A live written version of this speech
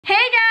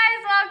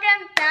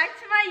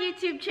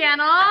YouTube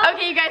channel.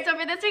 Okay, you guys, so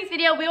for this week's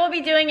video, we will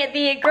be doing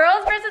the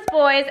girls versus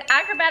boys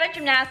acrobatic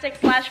gymnastics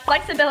 /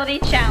 flexibility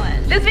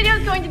challenge. This video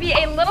is going to be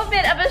a little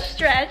bit of a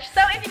stretch, so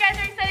if you guys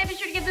are excited, be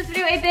sure to give this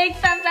video a big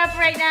thumbs up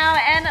right now,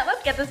 and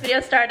let's get this video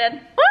started.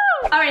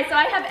 Woo! Alright, so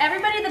I have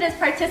everybody that is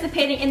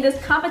participating in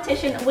this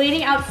competition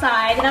waiting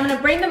outside, and I'm going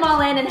to bring them all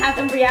in and have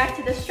them react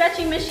to the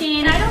stretching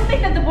machine. I don't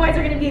think that the boys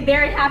are going to be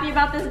very happy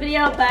about this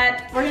video,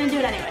 but we're going to do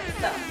it anyway,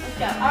 so let's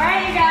go.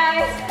 Alright, you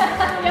guys,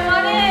 come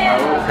on in.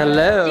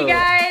 Hello. Did you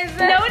guys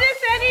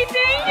notice anything?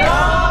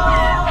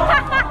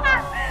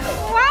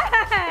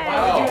 Why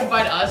would you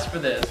invite us for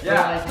this? Yeah.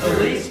 We're like the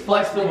least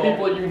flexible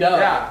people you know.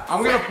 Yeah,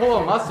 I'm gonna pull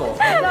a muscle.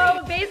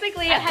 So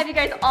basically, I have you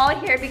guys all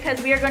here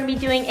because we are going to be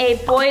doing a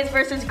boys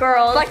versus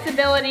girls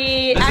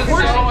flexibility. This is so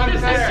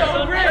unfair.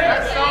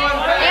 That's so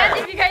unfair. And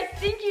if you guys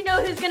think you know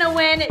who's gonna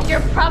win,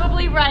 you're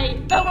probably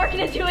right. But we're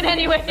gonna do it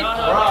anyway. We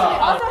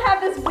also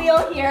have this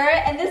wheel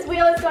here, and this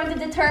wheel is going to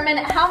determine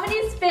how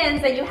many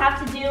spins that you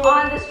have to do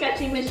on the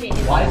stretching machine.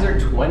 Why is there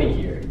 20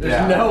 here?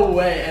 There's no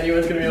way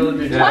anyone's gonna be able to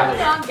do 20. One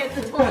song gets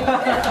the 20.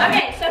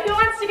 Okay, so who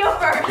wants to go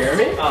first?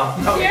 Jeremy? Oh,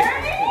 no.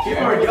 Jeremy? You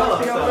already go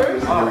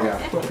first. Oh, here we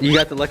go. You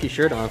got the lucky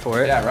shirt on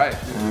for it. Yeah, right.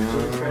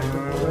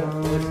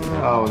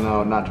 Oh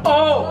no, not 20.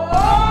 Oh!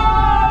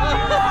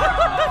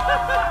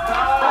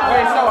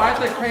 Wait, so I have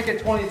to crank it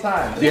 20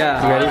 times.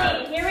 Yeah. You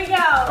ready? Here we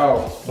go.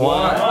 Oh.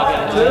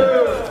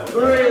 1, 2,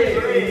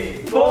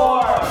 3, 4.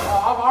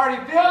 Oh, I'm already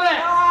feeling it.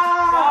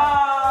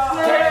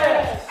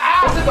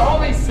 6. This is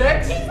only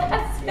 6?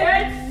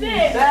 There's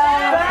 6. Oh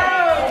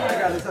my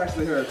god, this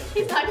actually hurts.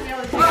 He's not gonna be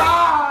able to do it.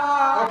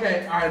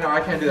 Okay, alright, no, I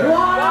can't do that.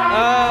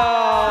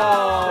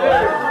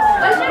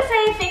 Let's just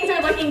say things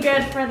are looking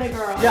good for the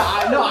girls. Yeah,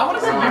 I know. I want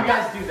to see you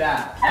guys do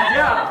that.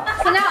 Yeah.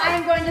 So now I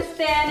am going to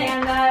spin,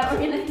 and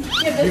we're gonna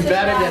give this You a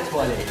better shot. get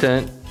 20.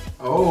 10.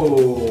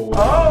 Oh.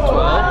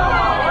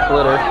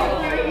 Glitter.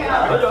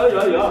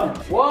 Here we go.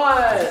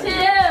 1. 2.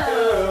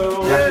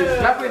 Yeah, she's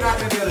definitely not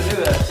going to be able to do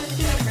this.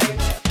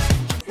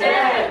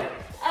 10.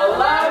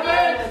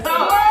 11. So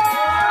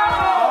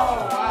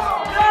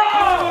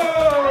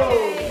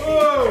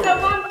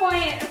 1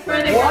 point for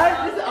the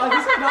girls.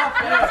 This is not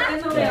fair. Spin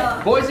the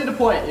wheel. Boys need a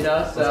point, you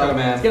know, so Let's go,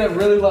 man. let's get a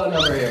really low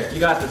number here. You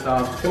got this,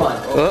 Tom. Come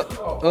on. Your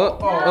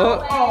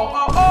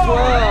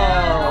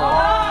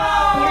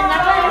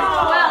number is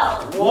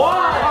 12.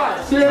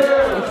 1, 2,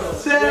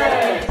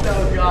 6.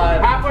 Oh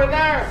god. Halfway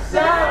there.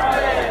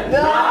 7, 9.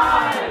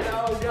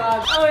 Oh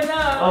god. Oh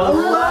no.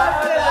 11.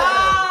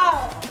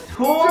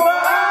 12.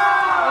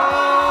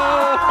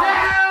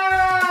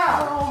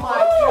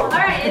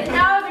 Alright, it's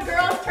now the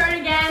girls' turn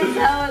again,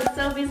 so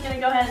Sophie's gonna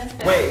go ahead and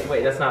spin.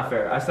 Wait, that's not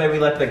fair. I say we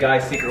let the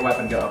guy's secret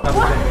weapon go. What?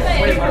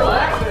 Wait, what? I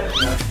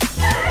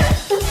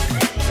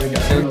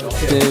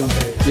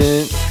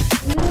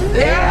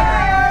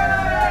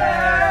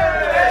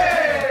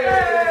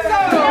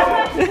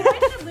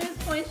should lose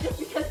points just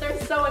because they're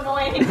so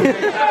annoying.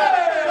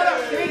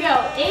 Here we go.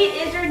 8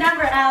 is your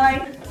number,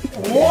 Alex.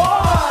 1.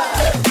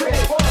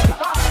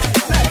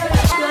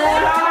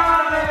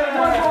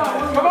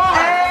 Come on.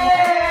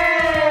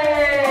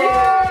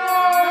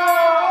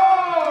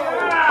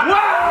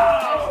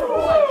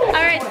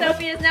 Alright,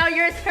 Sophie, it's now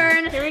your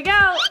turn. Here we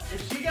go.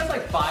 If she gets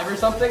like 5 or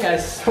something, I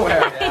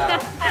swear.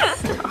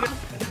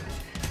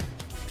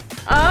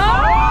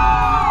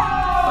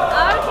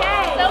 Oh!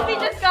 Okay. Sophie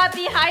just got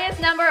the highest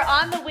number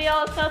on the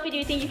wheel. Sophie, do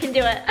you think you can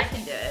do it? I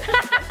can do it.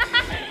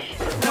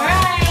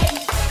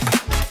 Alright.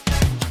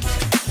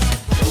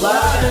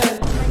 11.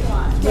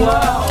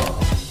 12.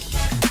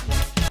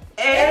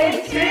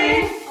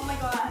 18. Oh my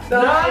god.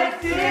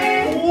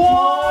 19.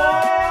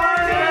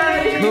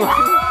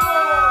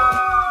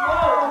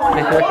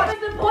 20. But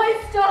the boys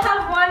still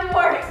have one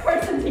more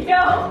person to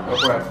go. Go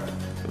for it.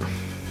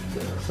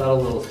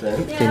 Subtle little spin.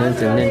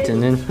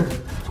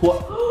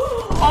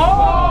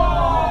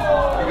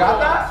 Oh! You got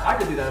that? I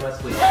could do that in my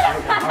sleep.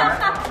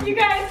 You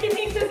guys, he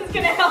thinks this is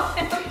gonna help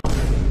him.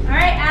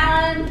 Alright,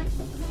 Alan.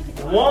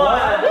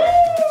 1,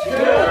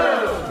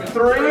 2,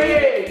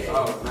 3,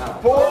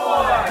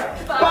 4,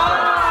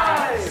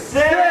 5,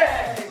 6.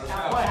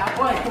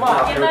 Halfway, come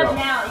on. Give up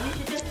now. You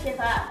should just give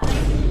up. I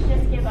think you should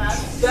just give up.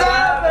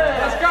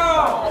 7. Let's go.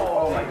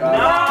 Oh my god.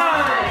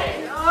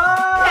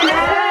 9. 10.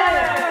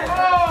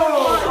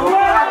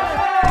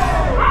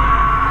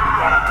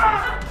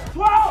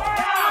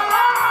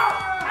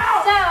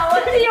 So,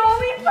 the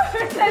only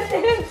person that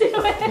didn't do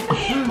it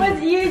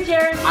was you,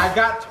 Jeremy. I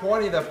got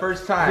 20 the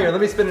first time. Here,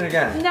 let me spin it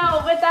again.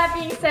 No, with that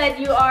being said,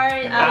 you are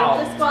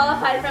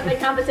disqualified from the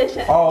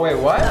competition. Oh, wait,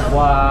 what?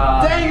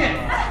 Wow. Dang it!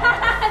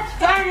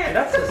 Dang it!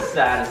 That's the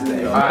saddest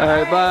thing.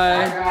 Alright,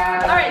 bye.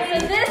 Alright, so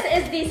this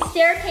is the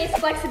staircase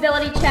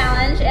flexibility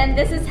challenge, and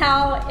this is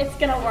how it's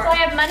gonna work. So I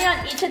have money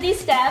on each of these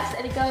steps,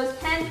 and it goes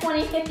 10,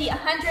 20, 50,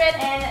 100,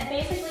 and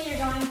basically you're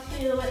going to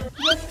do a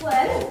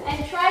split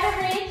and try to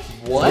reach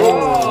What?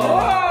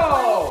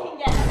 Whoa! what you can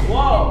get.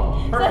 Whoa.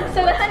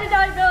 So the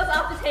 $100 bill is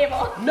off the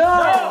table.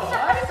 No!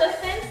 So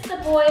since the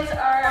boys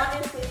are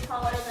obviously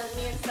taller than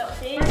me and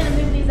Sophie, we're gonna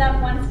move these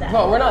up one step.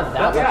 Well, we're not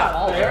that much Yeah,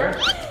 taller.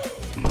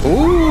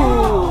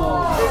 Ooh.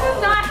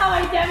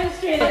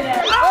 demonstrated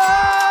it.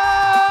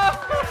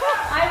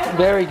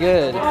 Very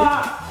good. Ooh.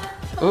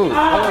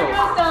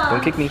 Oh.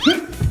 Don't kick me.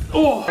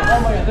 Oh my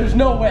god, there's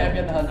no way I'm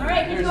getting 100.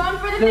 Alright, he's going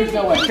for the 50. There's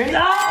no way.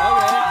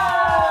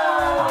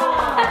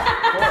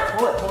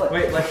 Pull it.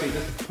 Wait, Lexi,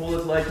 just pull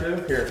his leg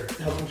too. Here,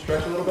 help him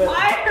stretch a little bit.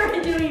 Why are we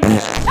doing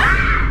this?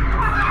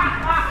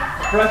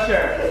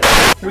 Pressure.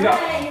 Here we go.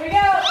 Okay, here we go.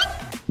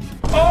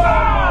 Oh!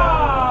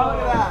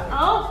 Look at that.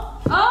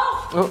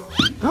 Oh.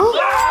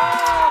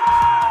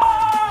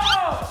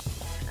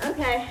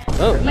 Okay.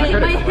 Oh. My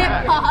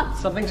hip popped.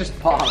 Something just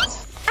popped.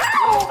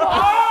 Woo!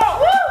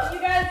 You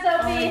got it,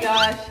 Sophie. Oh my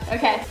gosh.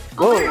 Okay.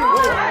 Whoa. Yeah!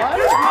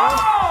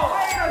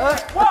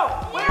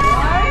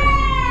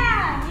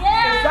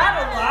 Is that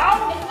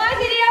allowed? It's my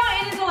video,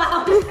 it is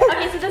allowed.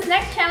 Okay, so this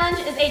next challenge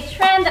is a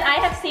trend that I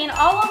have seen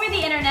all over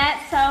the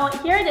internet, so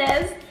here it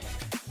is.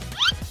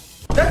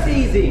 That's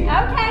easy.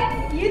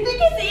 Okay, you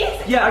think it's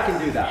easy? Yeah, I can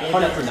do that.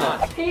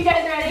 100%. Are you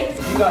guys ready?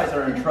 You guys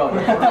are in trouble.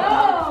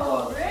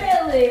 Oh,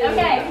 really?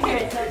 Okay,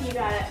 here, Sophie, you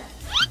got it.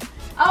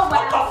 Oh,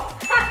 wow.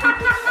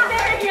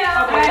 There you go.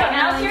 All right,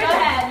 now it's your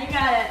head. You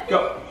got it. Go.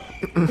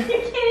 You can't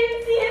even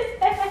see his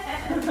head.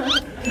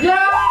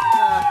 Yeah!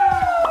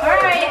 All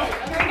right,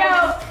 here we go.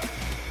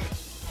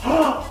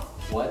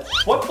 What?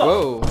 What the?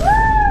 Whoa.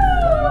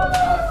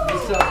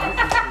 So,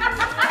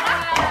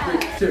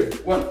 3,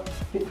 2, 1.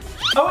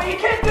 Oh, wait, you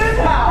can't do that!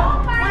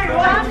 Wait,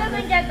 Mom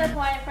doesn't get the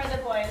point for the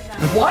boys now.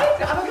 What?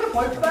 I'm not gonna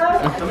point for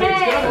that?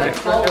 Okay.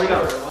 Here we go.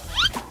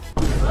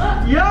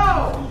 Yo!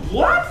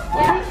 What?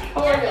 What's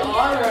going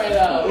on right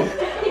now?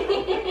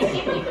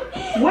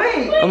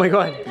 Wait! Oh my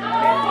god.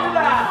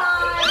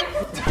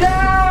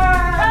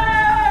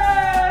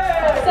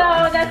 So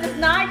that does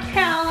not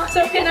count.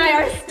 Sophie and I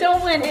are still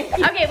winning.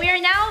 Okay, we are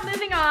now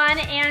moving on,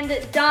 and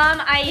Dom,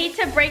 I hate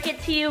to break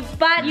it to you,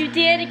 but you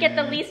did get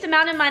the least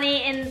amount of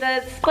money in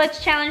the splits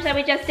challenge that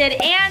we just did,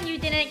 and you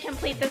didn't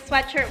complete the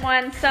sweatshirt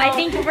one, so I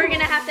think we're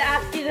gonna have to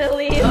ask you to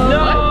leave.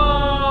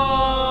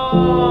 No!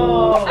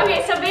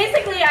 Okay, so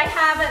basically I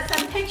have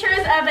some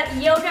pictures of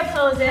yoga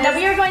poses that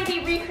we are going to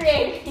be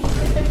recreating.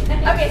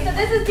 Okay, so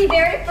this is the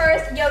very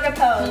first yoga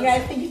pose. You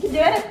guys think you can do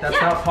it?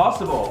 That's not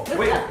possible.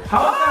 Wait,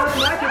 how is that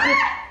relaxing?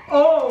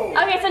 Oh!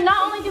 Okay, so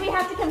not only do we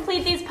have to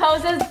complete these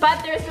poses,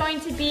 but there's going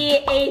to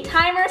be a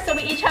timer, so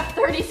we each have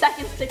 30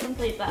 seconds to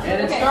complete them.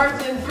 And it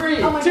starts in 3,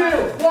 2, 1, go!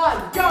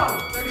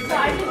 30 So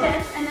I seconds. did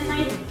this, and then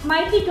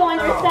my feet go on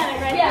your stomach,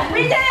 right? Yeah.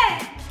 We did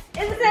it!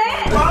 Is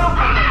it?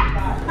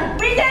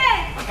 We did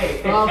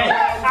it! Well What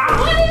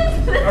done.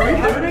 is this? Are we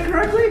doing it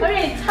correctly?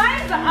 Okay,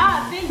 time's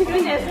up, thank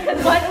goodness, because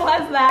what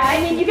was that?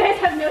 I mean, you guys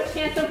have no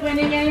chance of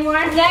winning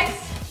anymore.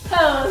 Next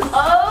pose.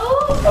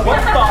 Oh!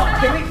 What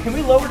the? Can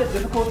we lower the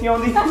difficulty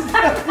on these?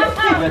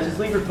 Yeah, just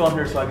leave your phone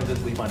here so I can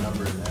just leave my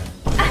number in there.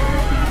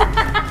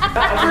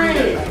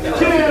 3,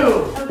 2,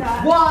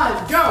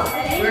 1, go!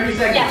 30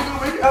 seconds.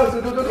 Yeah. Oh,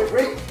 so go,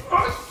 wait.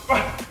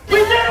 We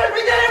did it!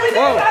 We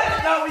Whoa. got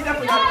it! No, we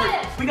definitely got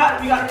it. We got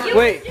it. You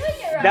Wait, were doing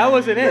it right. that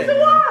wasn't it. How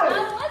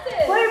was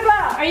it? Play it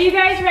back. Are you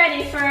guys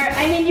ready for,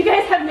 I mean, you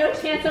guys have no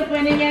chance of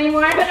winning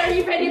anymore, but are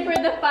you ready for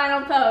the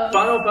final pose?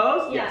 Final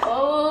pose? Yeah.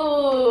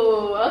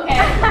 Oh, okay.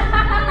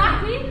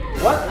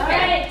 What?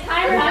 Okay,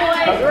 timer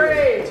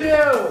boys. 3, 2,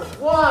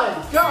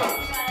 1, go!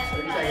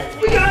 30 seconds.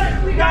 We got it!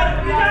 We got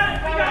it! We got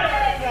it! We got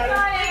it! We got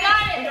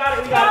it. We got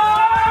it! We got it!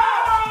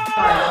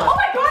 Oh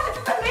my god, this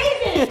is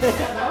amazing!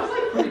 That was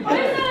like pretty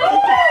good.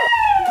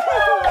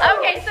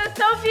 Okay, so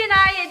Sophie and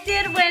I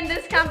did win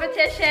this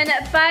competition,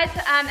 but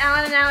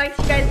Alan and Alex,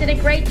 you guys did a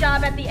great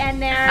job at the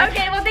end there.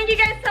 Okay, well thank you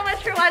guys so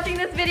much for watching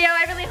this video.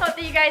 I really hope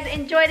that you guys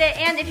enjoyed it,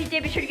 and if you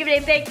did, be sure to give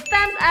it a big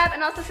thumbs up,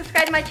 and also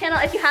subscribe to my channel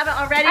if you haven't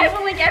already. I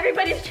will link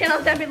everybody's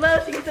channels down below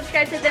so you can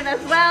subscribe to them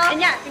as well. And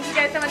yeah, thank you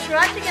guys so much for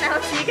watching, and I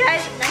hope to see you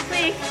guys next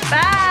week.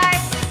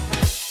 Bye!